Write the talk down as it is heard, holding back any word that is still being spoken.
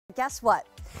Guess what?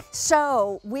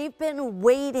 So we've been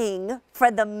waiting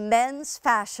for the men's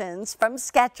fashions from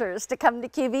Skechers to come to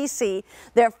QVC.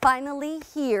 They're finally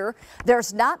here.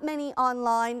 There's not many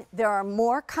online. There are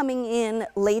more coming in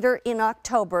later in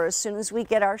October as soon as we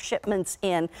get our shipments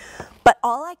in. But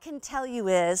all I can tell you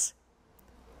is,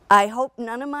 I hope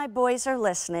none of my boys are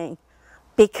listening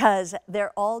because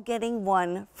they're all getting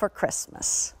one for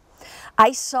Christmas.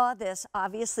 I saw this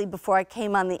obviously before I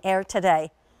came on the air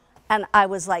today, and I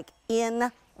was like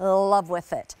in love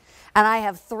with it. And I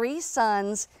have 3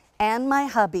 sons and my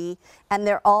hubby, and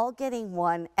they're all getting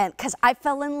one, and because I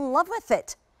fell in love with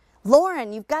it.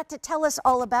 Lauren, you've got to tell us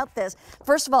all about this.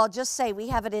 First of all, just say we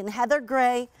have it in heather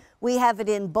gray, we have it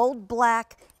in bold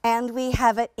black, and we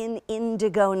have it in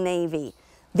indigo navy.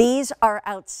 These are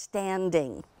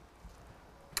outstanding.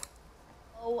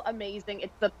 So amazing.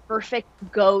 It's the perfect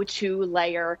go-to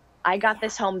layer. I got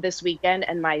this home this weekend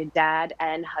and my dad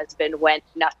and husband went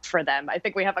nuts for them. I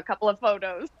think we have a couple of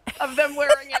photos of them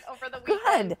wearing it over the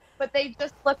weekend. Good. But they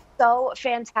just look so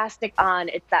fantastic on.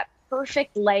 It's that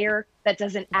perfect layer that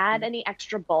doesn't add any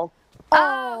extra bulk.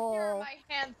 Oh, here are my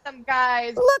handsome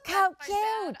guys. Look how My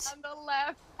cute. dad on the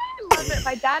left. I love it.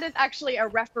 My dad is actually a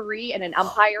referee and an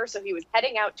umpire, so he was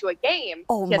heading out to a game.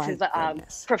 Oh, he has my his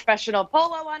goodness. professional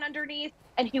polo on underneath,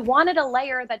 and he wanted a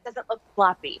layer that doesn't look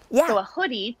floppy. Yeah. So a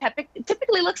hoodie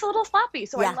typically looks a little floppy.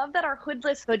 So Yeah. I love that our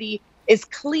hoodless hoodie is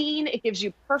clean. It gives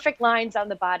you perfect lines on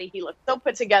the body. He looks so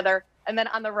put together. And then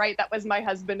on the right, that was my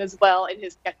husband as well in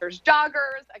his Skechers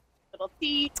joggers, a little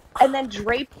tee, and then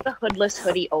draped the hoodless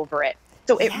hoodie over it.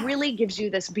 So it really gives you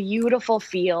this beautiful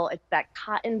feel. It's that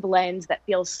cotton blend that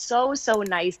feels so, so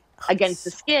nice against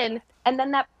the skin. And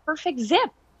then that perfect zip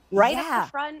right up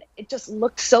the front. It just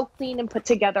looks so clean and put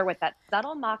together with that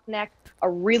subtle mock neck. A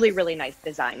really, really nice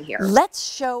design here. Let's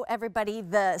show everybody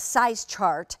the size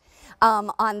chart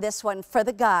on this one for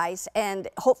the guys, and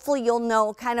hopefully you'll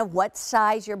know kind of what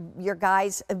size your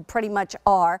guys pretty much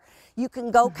are. You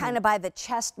can go kind of by the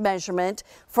chest measurement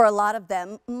for a lot of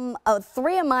them.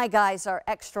 3 of my guys are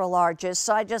extra larges,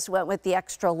 so I just went with the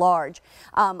extra large.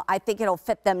 I think it'll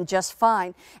fit them just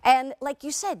fine. And like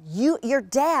you said, your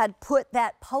dad put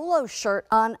that polo shirt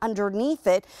on underneath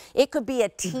it. It could be a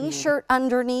t-shirt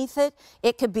underneath it.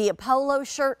 It could be a polo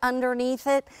shirt underneath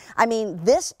it. I mean,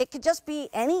 it could just be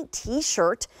any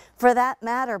t-shirt for that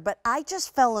matter, but I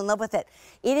just fell in love with it.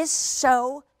 It is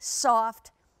so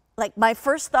soft. Like, my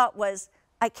first thought was,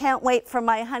 I can't wait for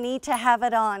my honey to have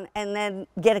it on and then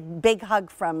get a big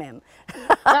hug from him.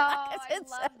 Oh, I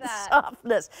love that.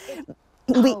 Softness.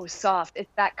 Soft. It's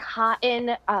that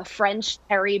cotton French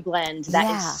terry blend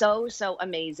that is so, so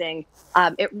amazing.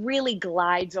 It really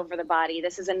glides over the body.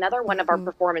 This is another one of our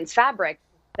performance fabrics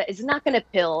that is not going to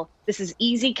pill. This is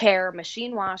easy care,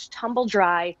 machine wash, tumble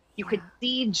dry. You could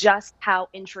see just how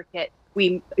intricate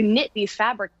we knit these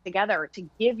fabrics together to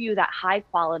give you that high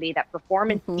quality, that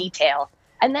performance detail,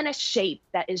 and then a shape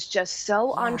that is just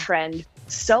so on trend,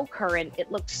 so current.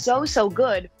 It looks so, so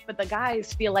good, but the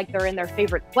guys feel like they're in their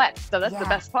favorite sweats. So that's the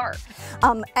best part.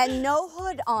 And no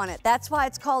hood on it. That's why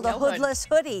it's called a hoodless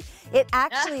hoodie. It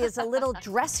actually is a little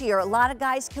dressier. A lot of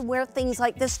guys can wear things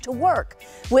like this to work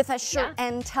with a shirt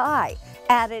and tie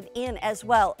added in as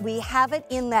well. We have it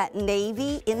in that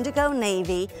navy, indigo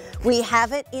navy. We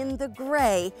have it in the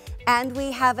gray, and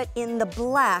we have it in the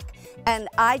black. And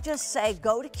I just say,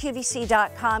 go to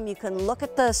QVC.com. You can look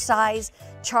at the size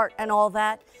chart and all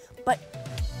that. But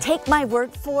take my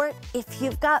word for it, if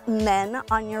you've got men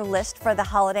on your list for the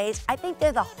holidays, I think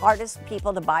they're the hardest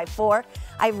people to buy for.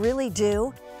 I really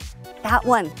do. That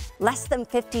one, less than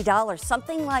 $50.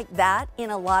 Something like that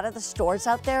in a lot of the stores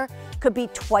out there could be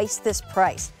twice this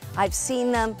price. I've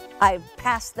seen them, I've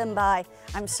passed them by.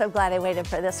 I'm so glad I waited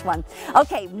for this one.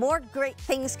 Okay, more great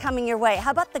things coming your way.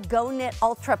 How about the Go Knit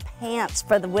Ultra Pants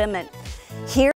for the women? Here